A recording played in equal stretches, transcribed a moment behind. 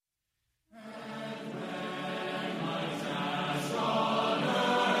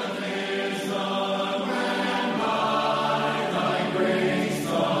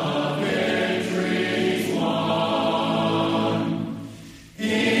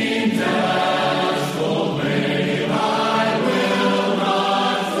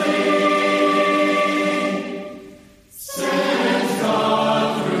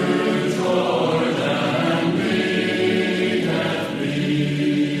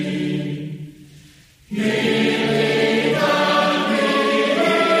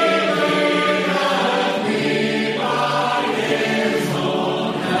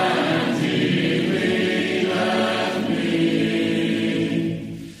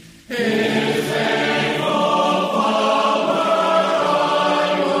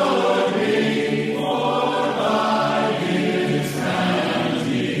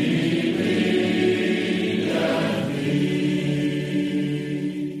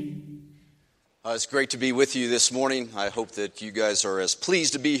It's great to be with you this morning. I hope that you guys are as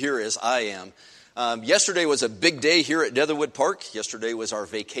pleased to be here as I am. Yesterday was a big day here at Netherwood Park. Yesterday was our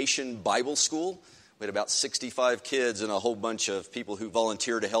Vacation Bible School. We had about 65 kids and a whole bunch of people who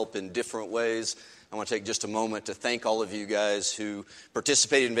volunteered to help in different ways. I want to take just a moment to thank all of you guys who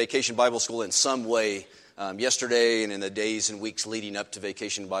participated in Vacation Bible School in some way yesterday and in the days and weeks leading up to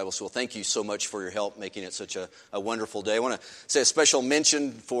Vacation Bible School. Thank you so much for your help making it such a wonderful day. I want to say a special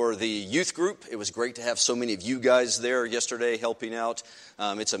mention for the youth group. It was great to have so many of you guys there yesterday helping out.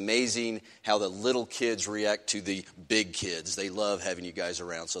 It's amazing how the little kids react to the big kids. They love having you guys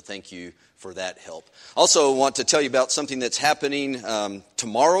around, so thank you for that help. Also want to tell you about something that's happening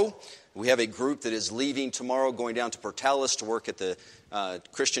tomorrow. We have a group that is leaving tomorrow, going down to Portales to work at the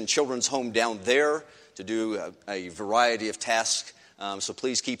Christian Children's Home down there to do a variety of tasks. So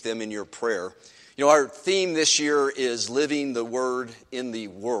please keep them in your prayer. You know, our theme this year is living the Word in the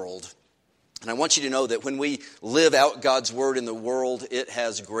world. And I want you to know that when we live out God's Word in the world, it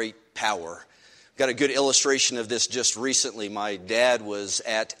has great power. Got a good illustration of this just recently. My dad was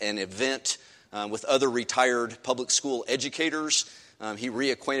at an event with other retired public school educators. He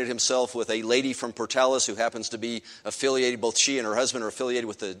reacquainted himself with a lady from Portales who happens to be affiliated, both she and her husband are affiliated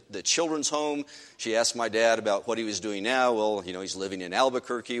with the children's home. She asked my dad about what he was doing now. Well, you know, he's living in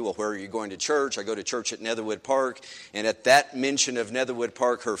Albuquerque. Well, where are you going to church? I go to church at Netherwood Park. And at that mention of Netherwood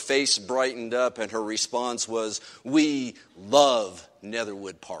Park, her face brightened up and her response was, "We love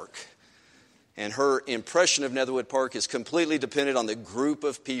Netherwood Park." And her impression of Netherwood Park is completely dependent on the group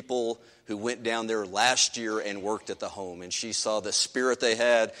of people who went down there last year and worked at the home. And she saw the spirit they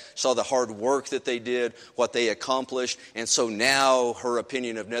had, saw the hard work that they did, what they accomplished. And so now her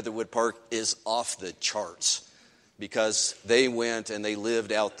opinion of Netherwood Park is off the charts because they went and they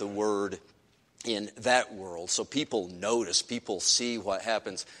lived out the Word in that world. So people notice, people see what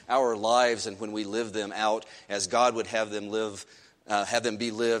happens. Our lives, and when we live them out as God would have them live, have them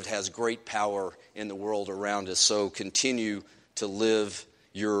be lived, has great power in the world around us. So continue to live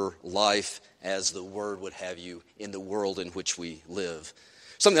your life as the Word would have you in the world in which we live.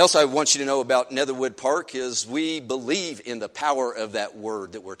 Something else I want you to know about Netherwood Park is we believe in the power of that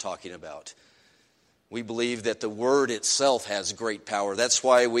Word that we're talking about. We believe that the Word itself has great power. That's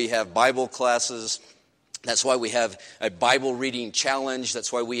why we have Bible classes. That's why we have a Bible reading challenge.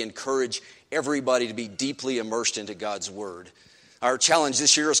 That's why we encourage everybody to be deeply immersed into God's Word. Our challenge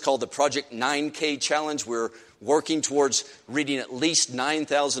this year is called the Project 9K Challenge. We're working towards reading at least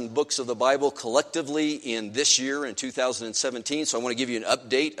 9,000 books of the Bible collectively in this year, in 2017. So I want to give you an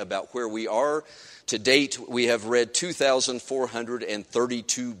update about where we are. To date, we have read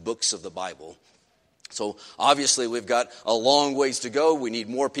 2,432 books of the Bible. So obviously we've got a long ways to go. We need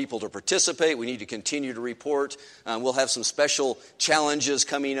more people to participate. We need to continue to report. We'll have some special challenges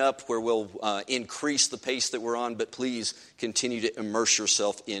coming up where we'll increase the pace that we're on, but please continue to immerse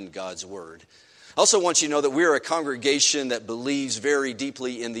yourself in God's Word. I also want you to know that we're a congregation that believes very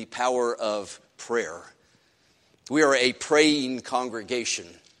deeply in the power of prayer. We are a praying congregation.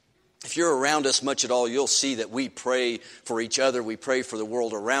 If you're around us much at all, you'll see that we pray for each other. We pray for the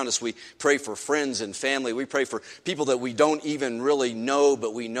world around us. We pray for friends and family. We pray for people that we don't even really know,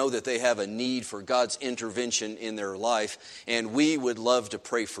 but we know that they have a need for God's intervention in their life. And we would love to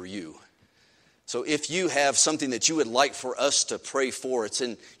pray for you. So if you have something that you would like for us to pray for, it's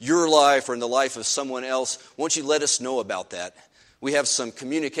in your life or in the life of someone else, won't you let us know about that? We have some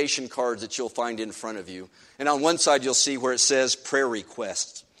communication cards that you'll find in front of you. And on one side, you'll see where it says prayer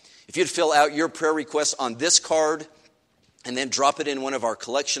requests. If you'd fill out your prayer request on this card and then drop it in one of our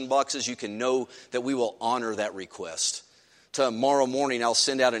collection boxes, you can know that we will honor that request. Tomorrow morning, I'll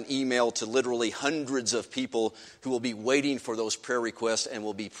send out an email to literally hundreds of people who will be waiting for those prayer requests and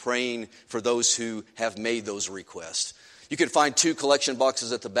will be praying for those who have made those requests. You can find 2 collection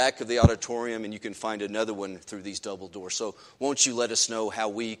boxes at the back of the auditorium, and you can find another one through these double doors. So won't you let us know how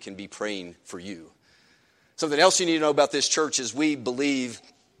we can be praying for you? Something else you need to know about this church is we believe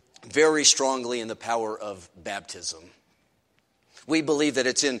very strongly in the power of baptism. We believe that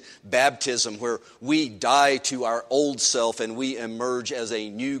it's in baptism where we die to our old self and we emerge as a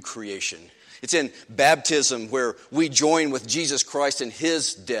new creation. It's in baptism where we join with Jesus Christ in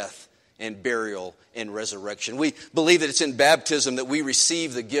His death and burial and resurrection. We believe that it's in baptism that we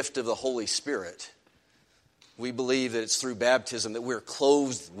receive the gift of the Holy Spirit. We believe that it's through baptism that we're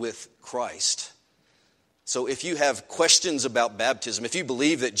clothed with Christ. So if you have questions about baptism, if you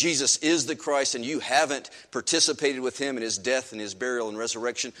believe that Jesus is the Christ and you haven't participated with Him in His death and His burial and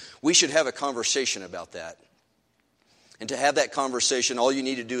resurrection, we should have a conversation about that. And to have that conversation, all you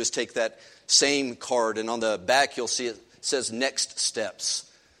need to do is take that same card, and on the back you'll see it says Next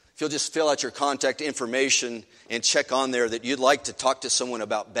Steps. If If you'll just fill out your contact information and check on there that you'd like to talk to someone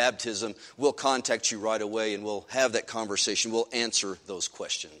about baptism, we'll contact you right away and we'll have that conversation. We'll answer those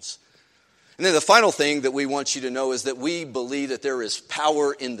questions. And then the final thing that we want you to know is that we believe that there is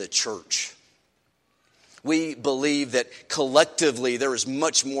power in the church. We believe that collectively there is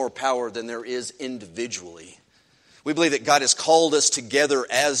much more power than there is individually. We believe that God has called us together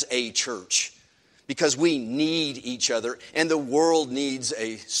as a church because we need each other and the world needs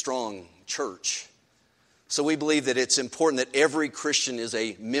a strong church. So we believe that it's important that every Christian is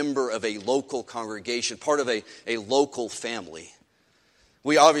a member of a local congregation, part of a local family.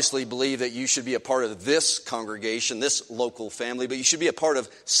 We obviously believe that you should be a part of this congregation, this local family, but you should be a part of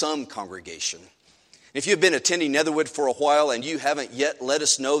some congregation. If you've been attending Netherwood for a while and you haven't yet let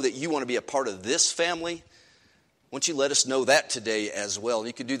us know that you want to be a part of this family, why don't you let us know that today as well? And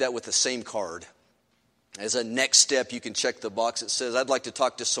you can do that with the same card. As a next step, you can check the box that says, I'd like to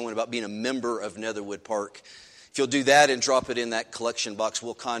talk to someone about being a member of Netherwood Park. If you'll do that and drop it in that collection box,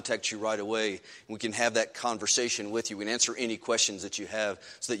 we'll contact you right away. We can have that conversation with you. We can answer any questions that you have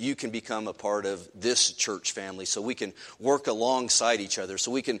so that you can become a part of this church family, so we can work alongside each other, so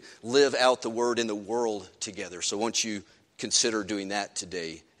we can live out the word in the world together. So won't you consider doing that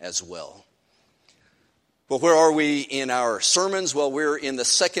today as well? Well, where are we in our sermons? Well, we're in the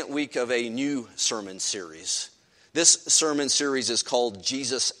second week of a new sermon series. This sermon series is called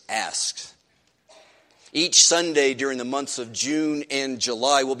Jesus Asks. Each Sunday during the months of June and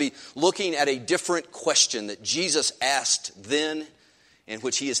July, we'll be looking at a different question that Jesus asked then and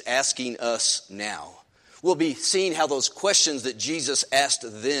which he is asking us now. We'll be seeing how those questions that Jesus asked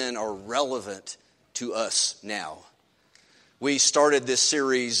then are relevant to us now. We started this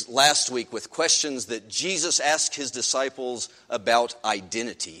series last week with questions that Jesus asked his disciples about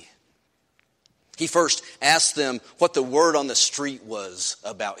identity. He first asked them what the word on the street was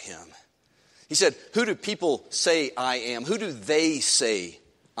about him. He said, who do people say I am? Who do they say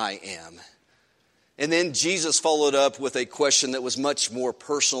I am? And then Jesus followed up with a question that was much more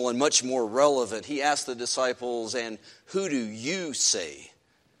personal and much more relevant. He asked the disciples, and who do you say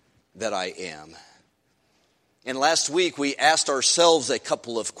that I am? And last week we asked ourselves a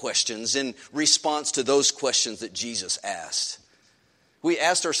couple of questions in response to those questions that Jesus asked. We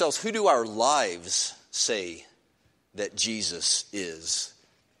asked ourselves, who do our lives say that Jesus is?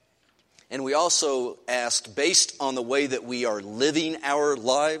 And we also asked, based on the way that we are living our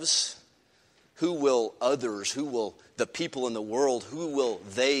lives, who will the people in the world, who will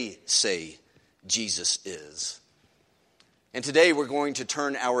they say Jesus is? And today we're going to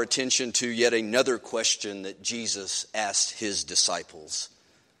turn our attention to yet another question that Jesus asked his disciples.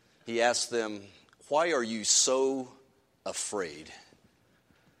 He asked them, why are you so afraid?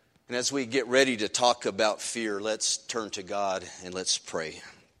 And as we get ready to talk about fear, let's turn to God and let's pray.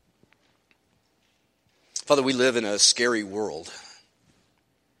 Father, we live in a scary world.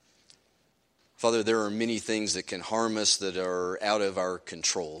 Father, there are many things that can harm us that are out of our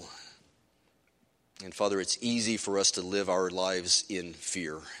control. And Father, it's easy for us to live our lives in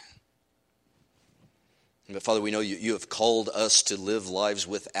fear. But Father, we know you have called us to live lives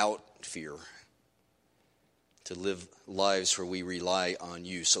without fear, to live lives where we rely on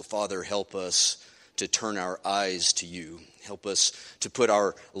you. So Father, help us to turn our eyes to you. Help us to put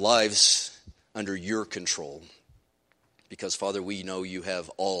our lives under your control. Because, Father, we know you have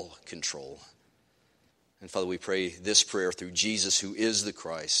all control. And, Father, we pray this prayer through Jesus, who is the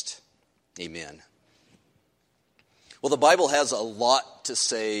Christ. Amen. Well, the Bible has a lot to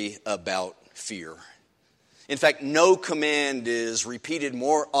say about fear. In fact, no command is repeated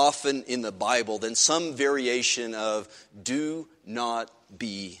more often in the Bible than some variation of, do not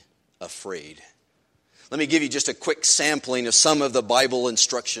be afraid. Let me give you just a quick sampling of some of the Bible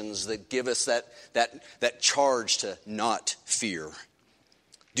instructions that give us that charge to not fear.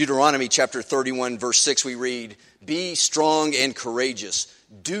 Deuteronomy chapter 31, verse 6, we read, be strong and courageous.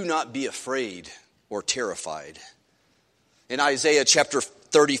 Do not be afraid or terrified. In Isaiah chapter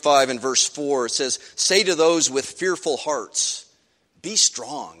 35 and verse 4, it says, say to those with fearful hearts, be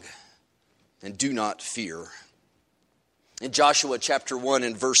strong and do not fear. In Joshua chapter 1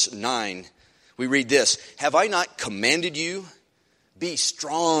 and verse 9, we read this, have I not commanded you? Be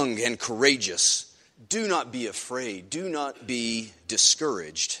strong and courageous. Do not be afraid. Do not be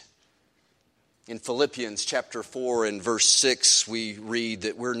discouraged. In Philippians chapter 4 and verse 6, we read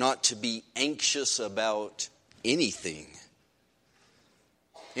that we're not to be anxious about anything.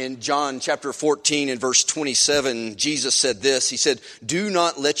 In John chapter 14 and verse 27, Jesus said this. He said, do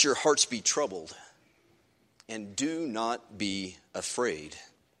not let your hearts be troubled, and do not be afraid.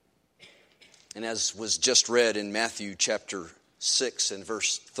 And as was just read in Matthew chapter 6 and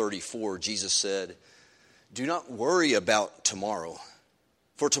verse 34, Jesus said, "Do not worry about tomorrow,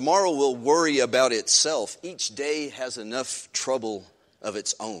 for tomorrow will worry about itself. Each day has enough trouble of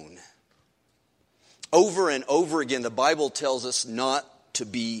its own." Over and over again, the Bible tells us not to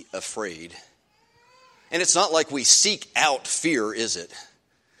be afraid. And it's not like we seek out fear, is it?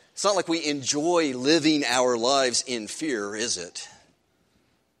 It's not like we enjoy living our lives in fear, is it?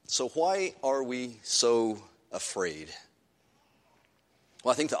 So why are we so afraid?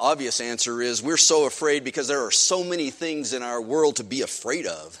 Well, I think the obvious answer is we're so afraid because there are so many things in our world to be afraid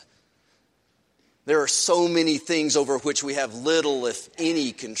of. There are so many things over which we have little, if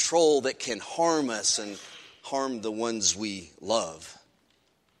any, control that can harm us and harm the ones we love.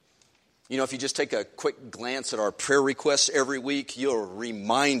 You know, if you just take a quick glance at our prayer requests every week, you're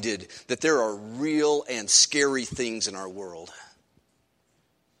reminded that there are real and scary things in our world.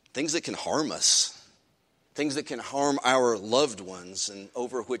 Things that can harm us. Things that can harm our loved ones and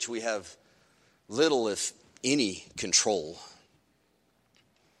over which we have little, if any, control.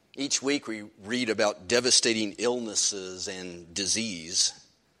 Each week we read about devastating illnesses and disease.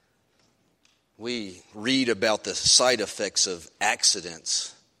 We read about the side effects of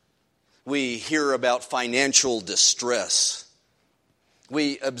accidents. We hear about financial distress.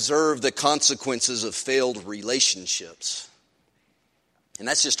 We observe the consequences of failed relationships. And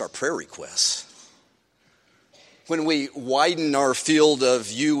that's just our prayer requests. When we widen our field of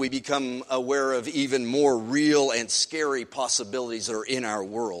view, we become aware of even more real and scary possibilities that are in our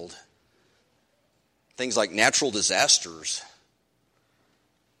world. Things like natural disasters.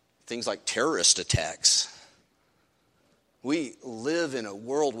 Things like terrorist attacks. We live in a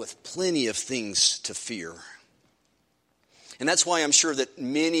world with plenty of things to fear. And that's why I'm sure that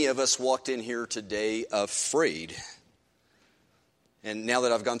many of us walked in here today afraid. And now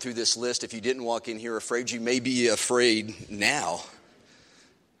that I've gone through this list, if you didn't walk in here afraid, you may be afraid now.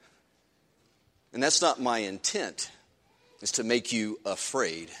 And that's not my intent, is to make you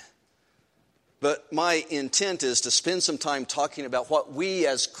afraid. But my intent is to spend some time talking about what we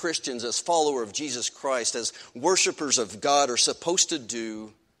as Christians, as followers of Jesus Christ, as worshipers of God are supposed to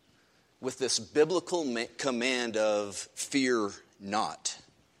do with this biblical command of fear not.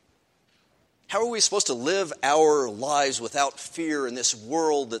 How are we supposed to live our lives without fear in this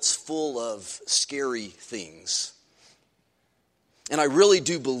world that's full of scary things? And I really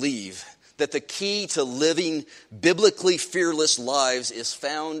do believe that the key to living biblically fearless lives is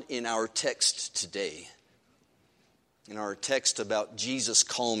found in our text today. In our text about Jesus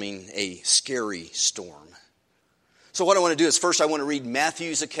calming a scary storm. So what I want to do is first I want to read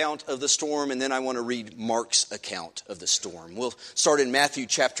Matthew's account of the storm, and then I want to read Mark's account of the storm. We'll start in Matthew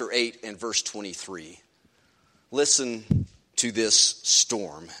chapter 8 and verse 23. Listen to this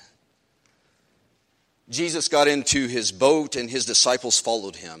storm. Jesus got into his boat and his disciples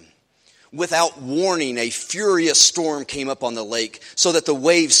followed him. Without warning, a furious storm came up on the lake so that the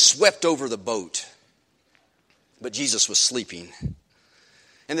waves swept over the boat. But Jesus was sleeping.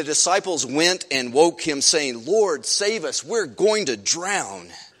 And the disciples went and woke him, saying, "Lord, save us, we're going to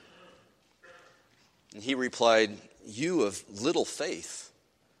drown." And he replied, "You of little faith,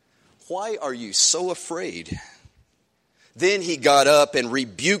 why are you so afraid?" Then he got up and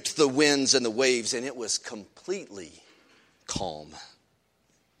rebuked the winds and the waves, and it was completely calm.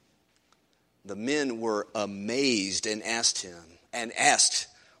 The men were amazed and asked,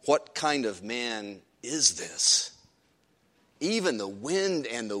 "What kind of man is this? Even the wind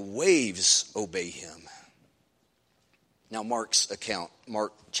and the waves obey him." Now Mark's account,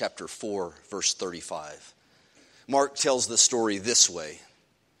 Mark chapter 4, verse 35. Mark tells the story this way.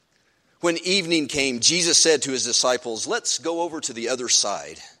 When evening came, Jesus said to his disciples, "Let's go over to the other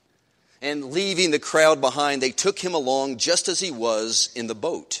side." And leaving the crowd behind, they took him along just as he was in the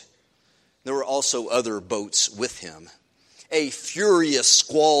boat. There were also other boats with him. A furious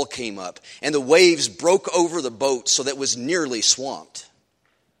squall came up, and the waves broke over the boat so that it was nearly swamped.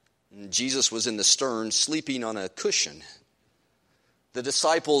 And Jesus was in the stern, sleeping on a cushion. The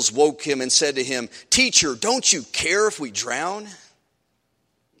disciples woke him and said to him, "Teacher, don't you care if we drown?"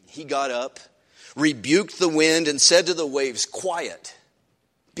 He got up, rebuked the wind, and said to the waves, "Quiet,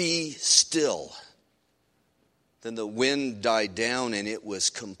 be still." Then the wind died down, and it was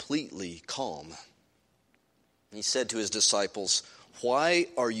completely calm. He said to his disciples, "Why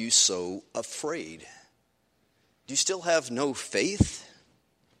are you so afraid? Do you still have no faith?"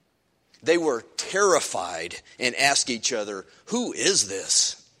 They were terrified and asked each other, "Who is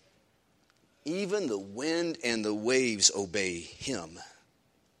this? Even the wind and the waves obey him."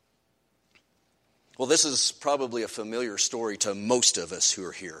 Well, this is probably a familiar story to most of us who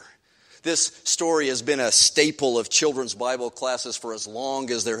are here. This story has been a staple of children's Bible classes for as long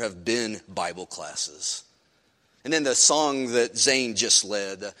as there have been Bible classes. And then the song that Zane just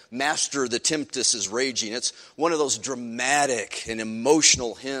led, the Master, the Tempest is Raging, it's one of those dramatic and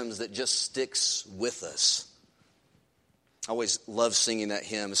emotional hymns that just sticks with us. I always loved singing that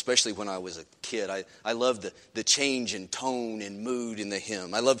hymn, especially when I was a kid. I loved the change in tone and mood in the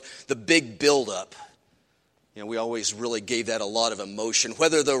hymn. I loved the big build-up. You know, we always really gave that a lot of emotion.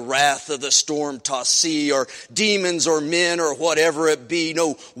 Whether the wrath of the storm-tossed sea or demons or men or whatever it be,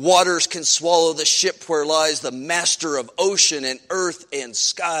 no waters can swallow the ship where lies the master of ocean and earth and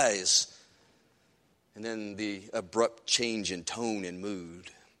skies. And then the abrupt change in tone and mood.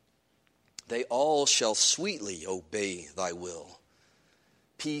 They all shall sweetly obey thy will.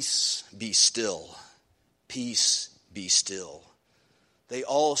 Peace be still. Peace be still. They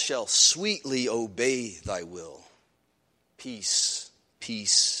all shall sweetly obey thy will. Peace,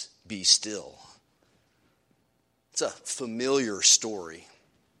 peace be still. It's a familiar story.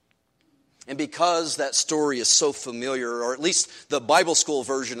 And because that story is so familiar, or at least the Bible school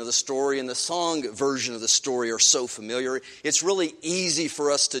version of the story and the song version of the story are so familiar, it's really easy for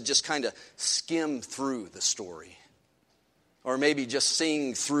us to just kind of skim through the story. Or maybe just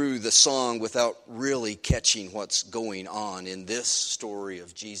sing through the song without really catching what's going on in this story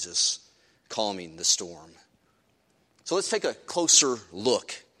of Jesus calming the storm. So let's take a closer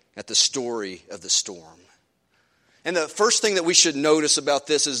look at the story of the storm. And the first thing that we should notice about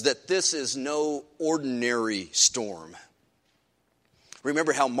this is that this is no ordinary storm.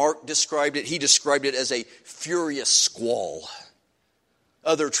 Remember how Mark described it? He described it as a furious squall.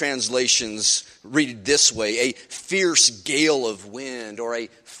 Other translations read it this way: a fierce gale of wind or a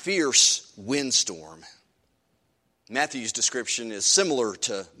fierce windstorm. Matthew's description is similar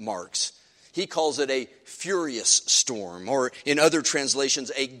to Mark's. He calls it a furious storm, or in other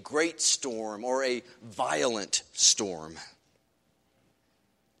translations, a great storm or a violent storm.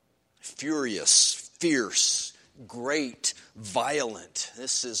 Furious, fierce, great, violent.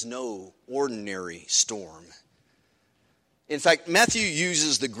 This is no ordinary storm. In fact, Matthew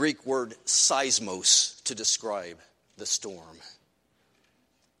uses the Greek word seismos to describe the storm.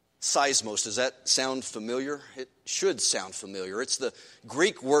 Seismos, does that sound familiar? It should sound familiar. It's the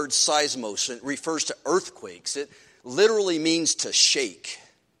Greek word seismos. It refers to earthquakes. It literally means to shake.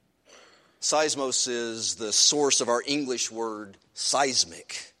 Seismos is the source of our English word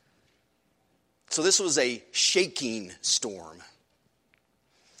seismic. So this was a shaking storm.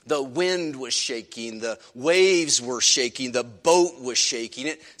 The wind was shaking, the waves were shaking, the boat was shaking.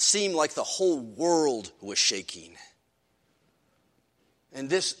 It seemed like the whole world was shaking. And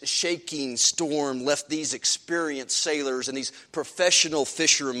this shaking storm left these experienced sailors and these professional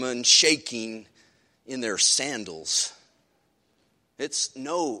fishermen shaking in their sandals. It's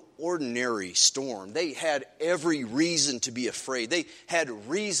no ordinary storm. They had every reason to be afraid. They had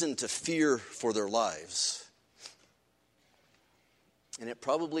reason to fear for their lives. And it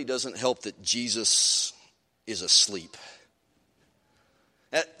probably doesn't help that Jesus is asleep.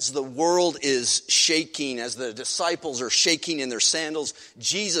 As the world is shaking, as the disciples are shaking in their sandals,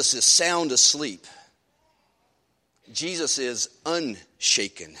 Jesus is sound asleep. Jesus is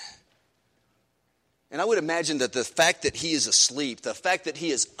unshaken. And I would imagine that the fact that he is asleep, the fact that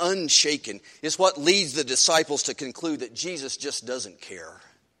he is unshaken, is what leads the disciples to conclude that Jesus just doesn't care.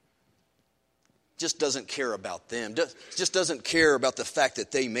 Just doesn't care about them. Just doesn't care about the fact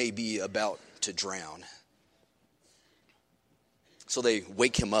that they may be about to drown. So they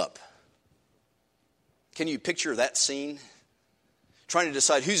wake him up. Can you picture that scene? Trying to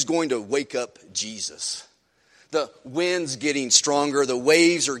decide who's going to wake up Jesus. The wind's getting stronger, the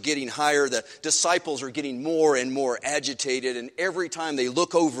waves are getting higher, the disciples are getting more and more agitated, and every time they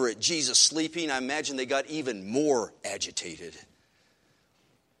look over at Jesus sleeping, I imagine they got even more agitated.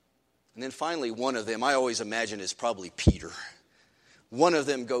 And then finally one of them, I always imagine is probably Peter. One of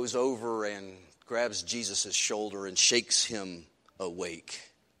them goes over and grabs Jesus' shoulder and shakes him awake.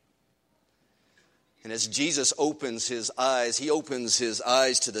 And as Jesus opens his eyes, he opens his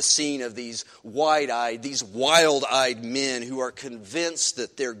eyes to the scene of these wide-eyed, these wild-eyed men who are convinced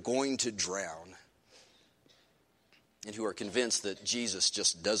that they're going to drown. And who are convinced that Jesus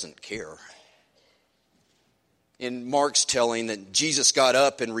just doesn't care. In Mark's telling that Jesus got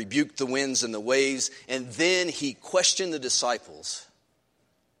up and rebuked the winds and the waves, and then he questioned the disciples.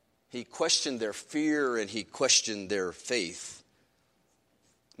 He questioned their fear and he questioned their faith.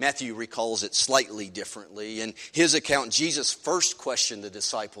 Matthew recalls it slightly differently. In his account, Jesus first questioned the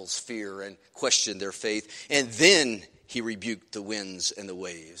disciples' fear and questioned their faith, and then he rebuked the winds and the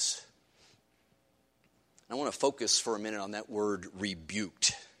waves. I want to focus for a minute on that word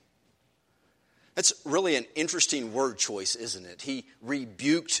rebuked. That's really an interesting word choice, isn't it? He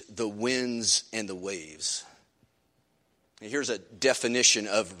rebuked the winds and the waves. And here's a definition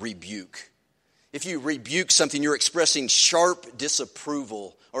of rebuke. If you rebuke something, you're expressing sharp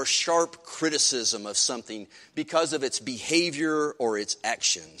disapproval or sharp criticism of something because of its behavior or its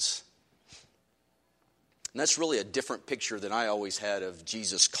actions. And that's really a different picture than I always had of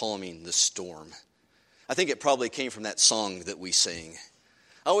Jesus calming the storm. I think it probably came from that song that we sang.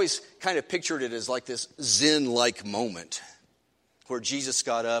 I always kind of pictured it as like this Zen-like moment where Jesus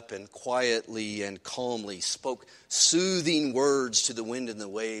got up and quietly and calmly spoke soothing words to the wind and the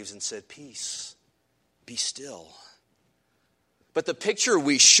waves and said, "Peace, be still." But the picture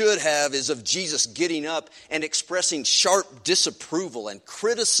we should have is of Jesus getting up and expressing sharp disapproval and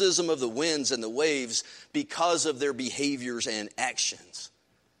criticism of the winds and the waves because of their behaviors and actions.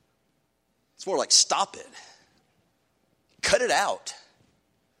 It's more like, stop it. Cut it out.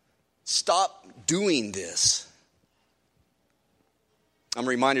 Stop doing this. I'm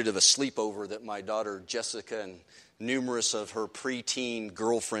reminded of a sleepover that my daughter Jessica and numerous of her preteen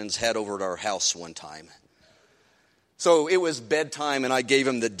girlfriends had over at our house one time. So it was bedtime and I gave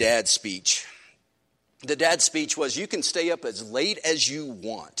them the dad speech. The dad speech was, you can stay up as late as you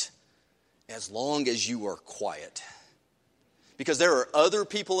want, as long as you are quiet. Because there are other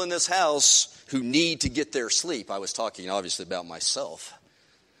people in this house who need to get their sleep. I was talking obviously about myself.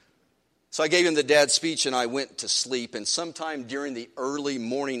 So I gave him the dad speech and I went to sleep. And sometime during the early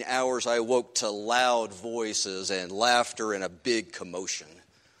morning hours, I woke to loud voices and laughter and a big commotion.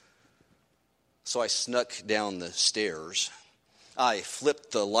 So I snuck down the stairs. I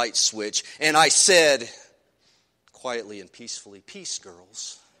flipped the light switch and I said, quietly and peacefully, "Peace,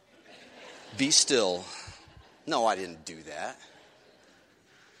 girls. Be still." No, I didn't do that.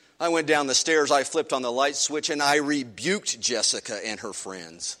 I went down the stairs, I flipped on the light switch, and I rebuked Jessica and her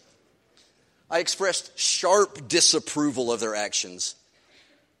friends. I expressed sharp disapproval of their actions.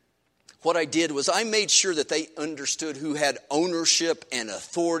 What I did was I made sure that they understood who had ownership and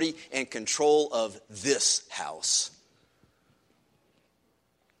authority and control of this house.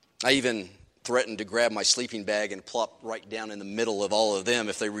 I even threatened to grab my sleeping bag and plop right down in the middle of all of them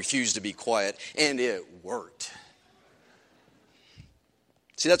if they refused to be quiet, and it worked.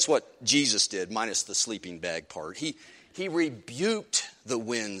 See, that's what Jesus did, minus the sleeping bag part. He rebuked the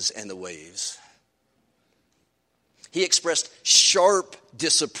winds and the waves. He expressed sharp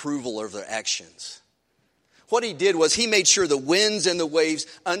disapproval of their actions. What he did was he made sure the winds and the waves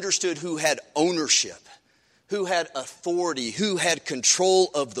understood who had ownership, who had authority, who had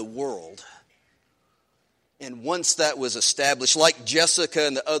control of the world. And once that was established, like Jessica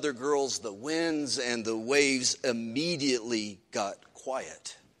and the other girls, the winds and the waves immediately got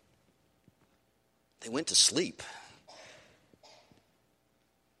quiet. They went to sleep.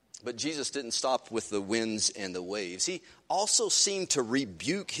 But Jesus didn't stop with the winds and the waves. He also seemed to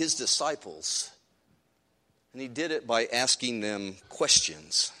rebuke his disciples. And he did it by asking them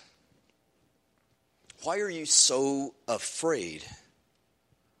questions. Why are you so afraid?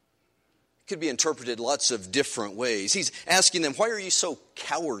 It could be interpreted lots of different ways. He's asking them, why are you so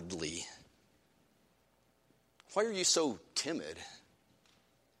cowardly? Why are you so timid?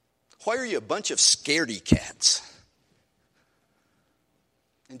 Why are you a bunch of scaredy cats?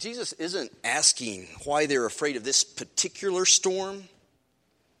 And Jesus isn't asking why they're afraid of this particular storm.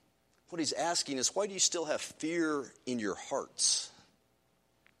 What he's asking is, why do you still have fear in your hearts?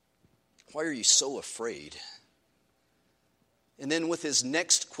 Why are you so afraid? And then with his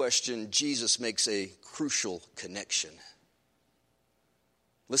next question, Jesus makes a crucial connection.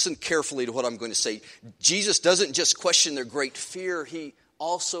 Listen carefully to what I'm going to say. Jesus doesn't just question their great fear, he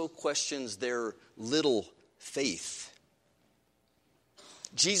also questions their little faith.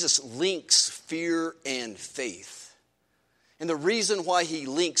 Jesus links fear and faith. And the reason why he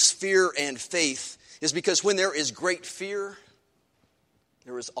links fear and faith is because when there is great fear,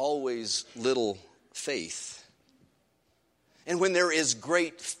 there is always little faith. And when there is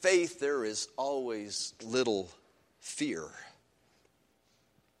great faith, there is always little fear.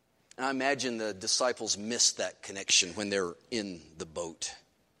 And I imagine the disciples missed that connection when they're in the boat.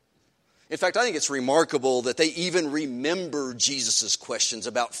 In fact, I think it's remarkable that they even remember Jesus' questions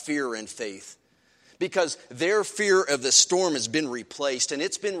about fear and faith, because their fear of the storm has been replaced, and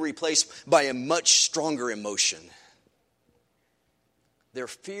it's been replaced by a much stronger emotion. Their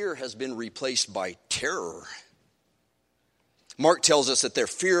fear has been replaced by terror. Mark tells us that their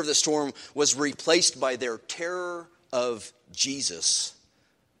fear of the storm was replaced by their terror of Jesus.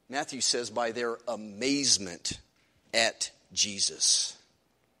 Matthew says by their amazement at Jesus.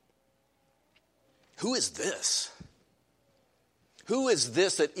 Who is this? Who is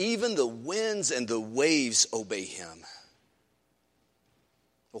this that even the winds and the waves obey him?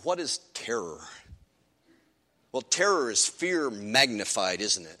 Well, what is terror? Well, terror is fear magnified,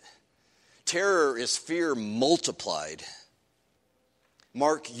 isn't it? Terror is fear multiplied.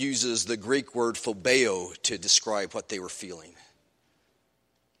 Mark uses the Greek word phobeo to describe what they were feeling.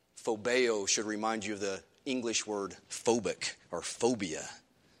 Phobeo should remind you of the English word phobic or phobia.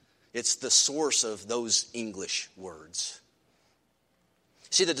 It's the source of those English words.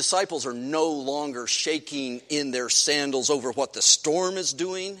 See, the disciples are no longer shaking in their sandals over what the storm is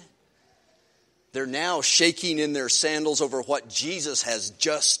doing. They're now shaking in their sandals over what Jesus has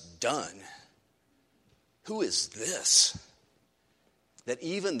just done. Who is this? That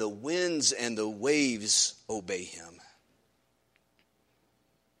even the winds and the waves obey him.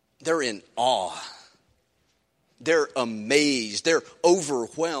 They're in awe. They're amazed. They're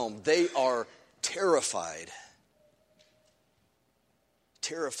overwhelmed. They are terrified.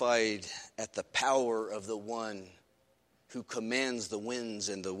 Terrified at the power of the one who commands the winds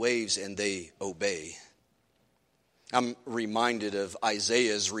and the waves, and they obey. I'm reminded of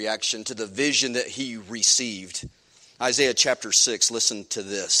Isaiah's reaction to the vision that he received. Isaiah chapter 6, listen to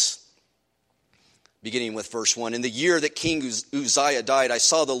this. Beginning with verse 1. In the year that King Uzziah died, I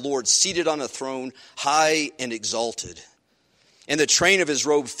saw the Lord seated on a throne, high and exalted. And the train of his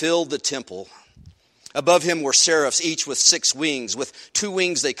robe filled the temple. Above him were seraphs, each with 6 wings. With 2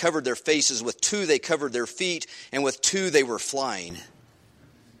 wings they covered their faces, with 2 they covered their feet, and with 2 they were flying.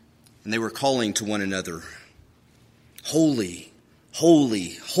 And they were calling to one another, Holy,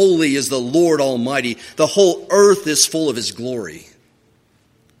 holy, holy is the Lord Almighty. The whole earth is full of his glory.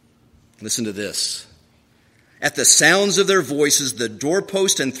 Listen to this. At the sounds of their voices, the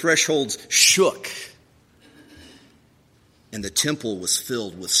doorpost and thresholds shook, and the temple was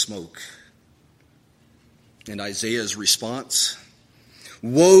filled with smoke. And Isaiah's response,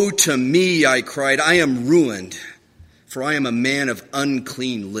 Woe to me, I cried, I am ruined, for I am a man of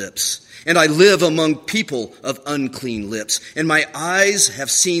unclean lips, and I live among people of unclean lips, and my eyes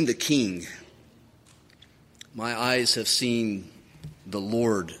have seen the King. My eyes have seen the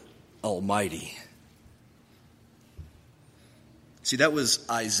Lord Almighty. See, that was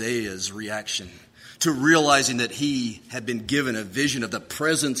Isaiah's reaction to realizing that he had been given a vision of the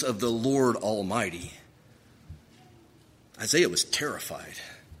presence of the Lord Almighty. Isaiah was terrified.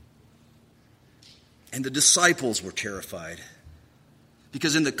 And the disciples were terrified.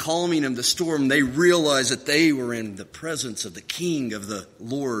 Because in the calming of the storm, they realized that they were in the presence of the King, of the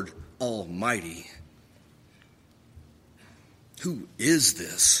Lord Almighty. Who is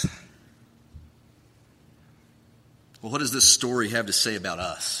this? Well, what does this story have to say about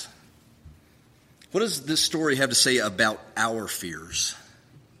us? What does this story have to say about our fears?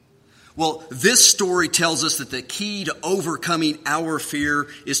 Well, this story tells us that the key to overcoming our fear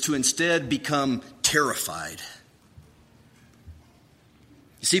is to instead become terrified.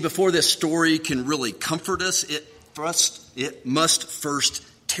 You see, before this story can really comfort us, it must first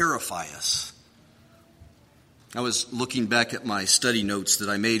terrify us. I was looking back at my study notes that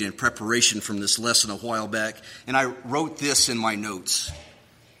I made in preparation from this lesson a while back, and I wrote this in my notes.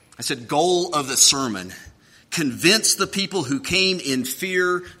 I said, goal of the sermon, convince the people who came in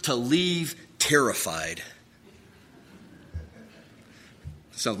fear to leave terrified.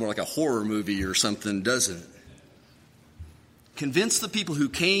 Sounds more like a horror movie or something, doesn't it? Convince the people who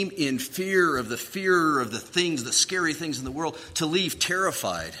came in fear of the things, the scary things in the world, to leave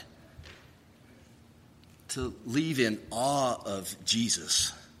terrified. To leave in awe of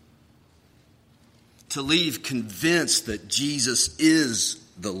Jesus. To leave convinced that Jesus is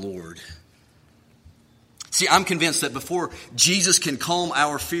the Lord. See, I'm convinced that before Jesus can calm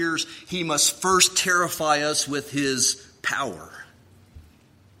our fears, he must first terrify us with his power.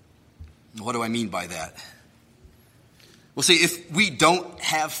 What do I mean by that? Well, see, if we don't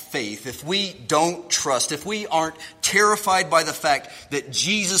have faith, if we don't trust, if we aren't terrified by the fact that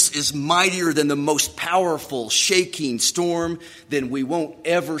Jesus is mightier than the most powerful shaking storm, then we won't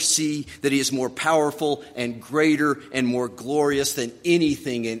ever see that he is more powerful and greater and more glorious than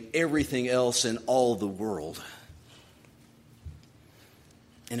anything and everything else in all the world.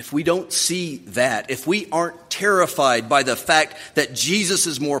 And if we don't see that, if we aren't terrified by the fact that Jesus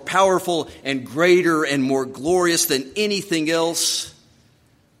is more powerful and greater and more glorious than anything else,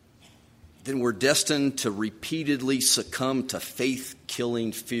 then we're destined to repeatedly succumb to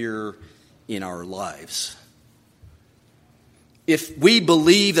faith-killing fear in our lives. If we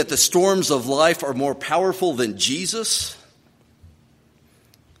believe that the storms of life are more powerful than Jesus,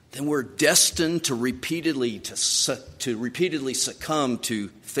 then we're destined to repeatedly succumb to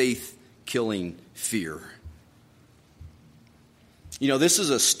faith-killing fear. You know, this is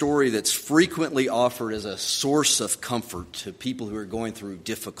a story that's frequently offered as a source of comfort to people who are going through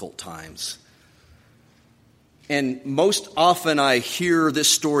difficult times. And most often I hear this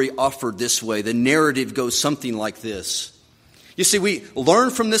story offered this way. The narrative goes something like this. You see, we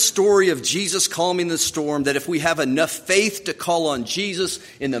learn from this story of Jesus calming the storm that if we have enough faith to call on Jesus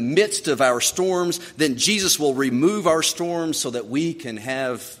in the midst of our storms, then Jesus will remove our storms so that we can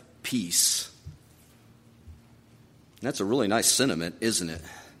have peace. That's a really nice sentiment, isn't it?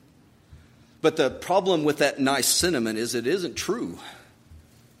 But the problem with that nice sentiment is it isn't true.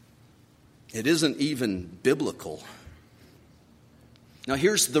 It isn't even biblical. Now,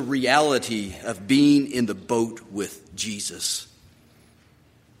 here's the reality of being in the boat with Jesus.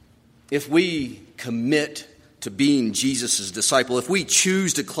 If we commit to being Jesus' disciple, if we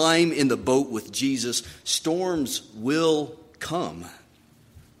choose to climb in the boat with Jesus, storms will come.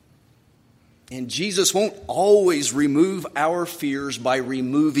 And Jesus won't always remove our fears by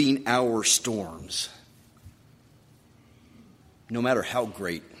removing our storms, no matter how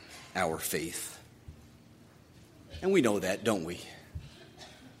great our faith. And we know that, don't we?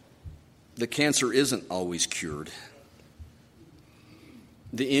 The cancer isn't always cured.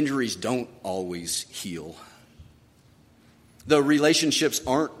 The injuries don't always heal. The relationships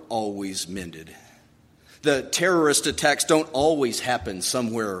aren't always mended. The terrorist attacks don't always happen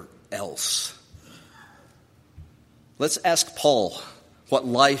somewhere else. Let's ask Paul what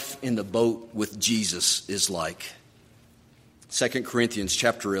life in the boat with Jesus is like. 2 Corinthians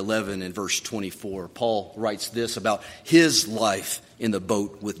chapter 11 and verse 24, Paul writes this about his life in the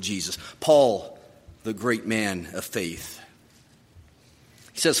boat with Jesus. Paul, the great man of faith.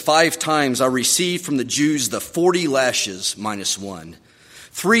 He says, 5 times I received from the Jews the 40 lashes minus 1.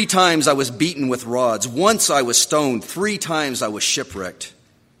 3 times I was beaten with rods. Once I was stoned. 3 times I was shipwrecked.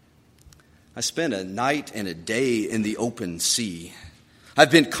 I spent a night and a day in the open sea.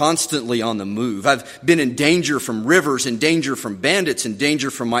 I've been constantly on the move. I've been in danger from rivers, in danger from bandits, in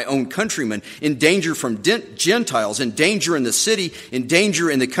danger from my own countrymen, in danger from Gentiles, in danger in the city, in danger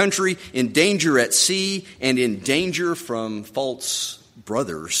in the country, in danger at sea, and in danger from false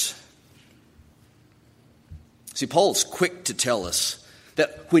brothers. See, Paul's quick to tell us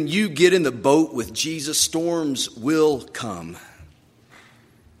that when you get in the boat with Jesus, storms will come.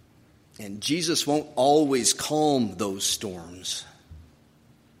 And Jesus won't always calm those storms.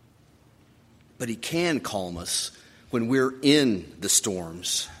 But he can calm us when we're in the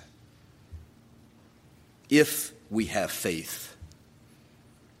storms. If we have faith.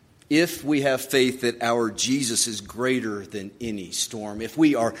 If we have faith that our Jesus is greater than any storm. If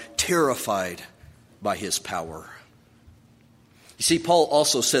we are terrified by his power. You see, Paul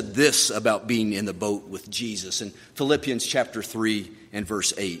also said this about being in the boat with Jesus in Philippians chapter 3 and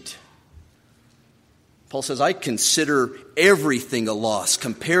verse 8. Paul says, I consider everything a loss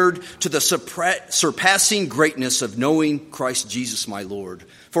compared to the surpassing greatness of knowing Christ Jesus my Lord,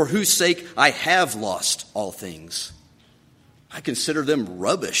 for whose sake I have lost all things. I consider them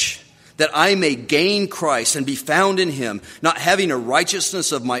rubbish, that I may gain Christ and be found in him, not having a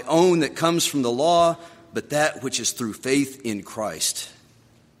righteousness of my own that comes from the law, but that which is through faith in Christ.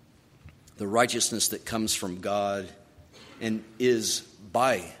 The righteousness that comes from God and is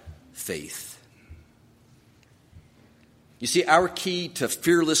by faith. You see, our key to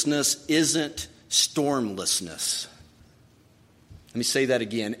fearlessness isn't stormlessness. Let me say that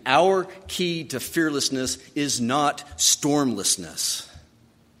again. Our key to fearlessness is not stormlessness.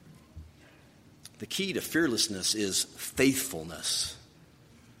 The key to fearlessness is faithfulness,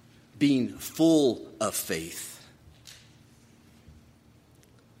 being full of faith.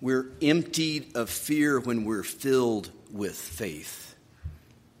 We're emptied of fear when we're filled with faith.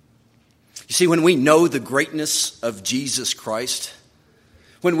 You see, when we know the greatness of Jesus Christ,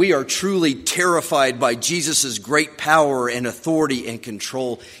 when we are truly terrified by Jesus' great power and authority and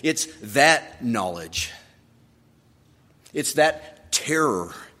control, it's that knowledge, it's that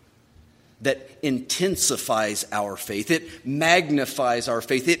terror that intensifies our faith. It magnifies our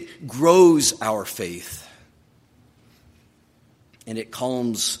faith. It grows our faith. And it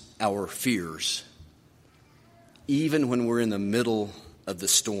calms our fears, even when we're in the middle of the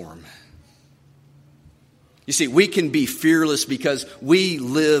storm. You see, we can be fearless because we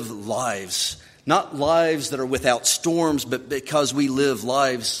live lives, not lives that are without storms, but because we live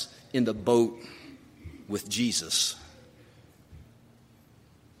lives in the boat with Jesus.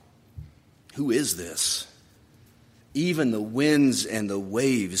 Who is this? Even the winds and the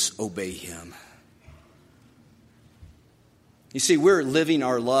waves obey him. You see, we're living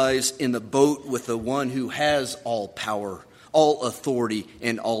our lives in the boat with the one who has all power, all authority,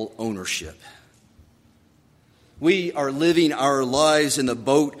 and all ownership. We are living our lives in the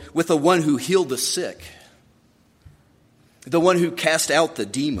boat with the one who healed the sick, the one who cast out the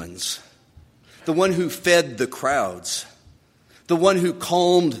demons, the one who fed the crowds, the one who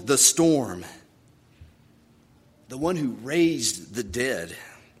calmed the storm, the one who raised the dead,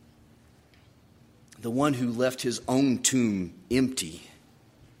 the one who left his own tomb empty.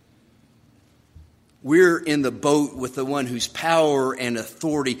 We're in the boat with the one whose power and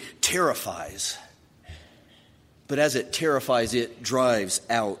authority terrifies. But as it terrifies, it drives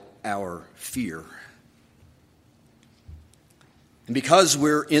out our fear. And because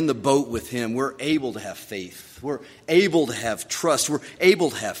we're in the boat with him, we're able to have faith. We're able to have trust. We're able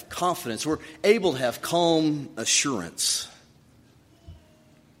to have confidence. We're able to have calm assurance.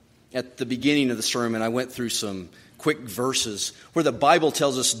 At the beginning of the sermon, I went through some quick verses where the Bible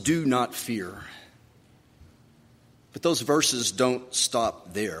tells us, do not fear. But those verses don't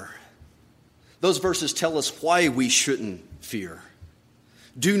stop there. Those verses tell us why we shouldn't fear.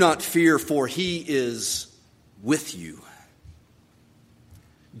 Do not fear, for he is with you.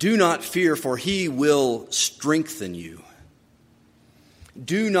 Do not fear, for he will strengthen you.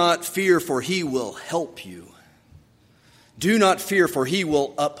 Do not fear, for he will help you. Do not fear, for he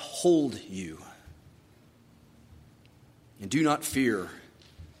will uphold you. And do not fear,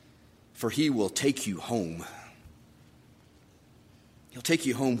 for he will take you home. He'll take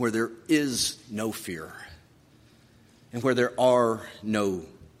you home where there is no fear and where there are no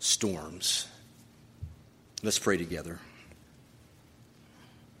storms. Let's pray together.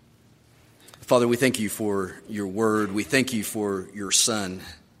 Father, we thank you for your word. We thank you for your Son.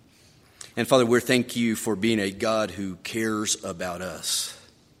 And Father, we thank you for being a God who cares about us.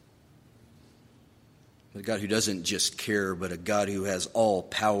 A God who doesn't just care, but a God who has all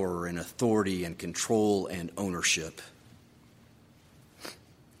power and authority and control and ownership.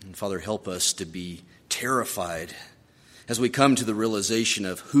 And Father, help us to be terrified as we come to the realization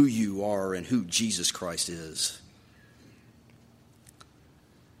of who you are and who Jesus Christ is.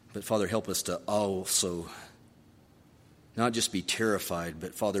 But Father, help us to also not just be terrified,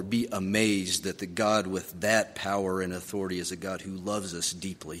 but Father, be amazed that the God with that power and authority is a God who loves us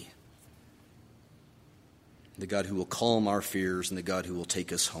deeply. The God who will calm our fears and the God who will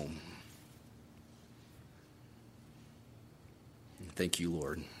take us home. Thank you,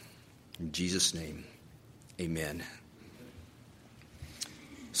 Lord. In Jesus' name, amen.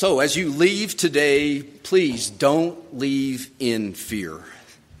 So, as you leave today, please don't leave in fear.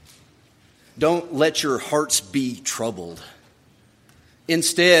 Don't let your hearts be troubled.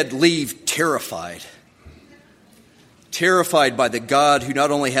 Instead, leave terrified. Terrified by the God who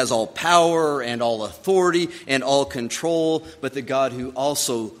not only has all power and all authority and all control, but the God who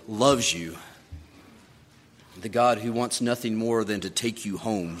also loves you. The God who wants nothing more than to take you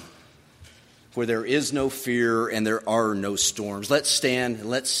home, where there is no fear and there are no storms. Let's stand and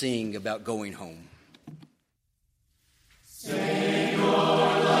let's sing about going home.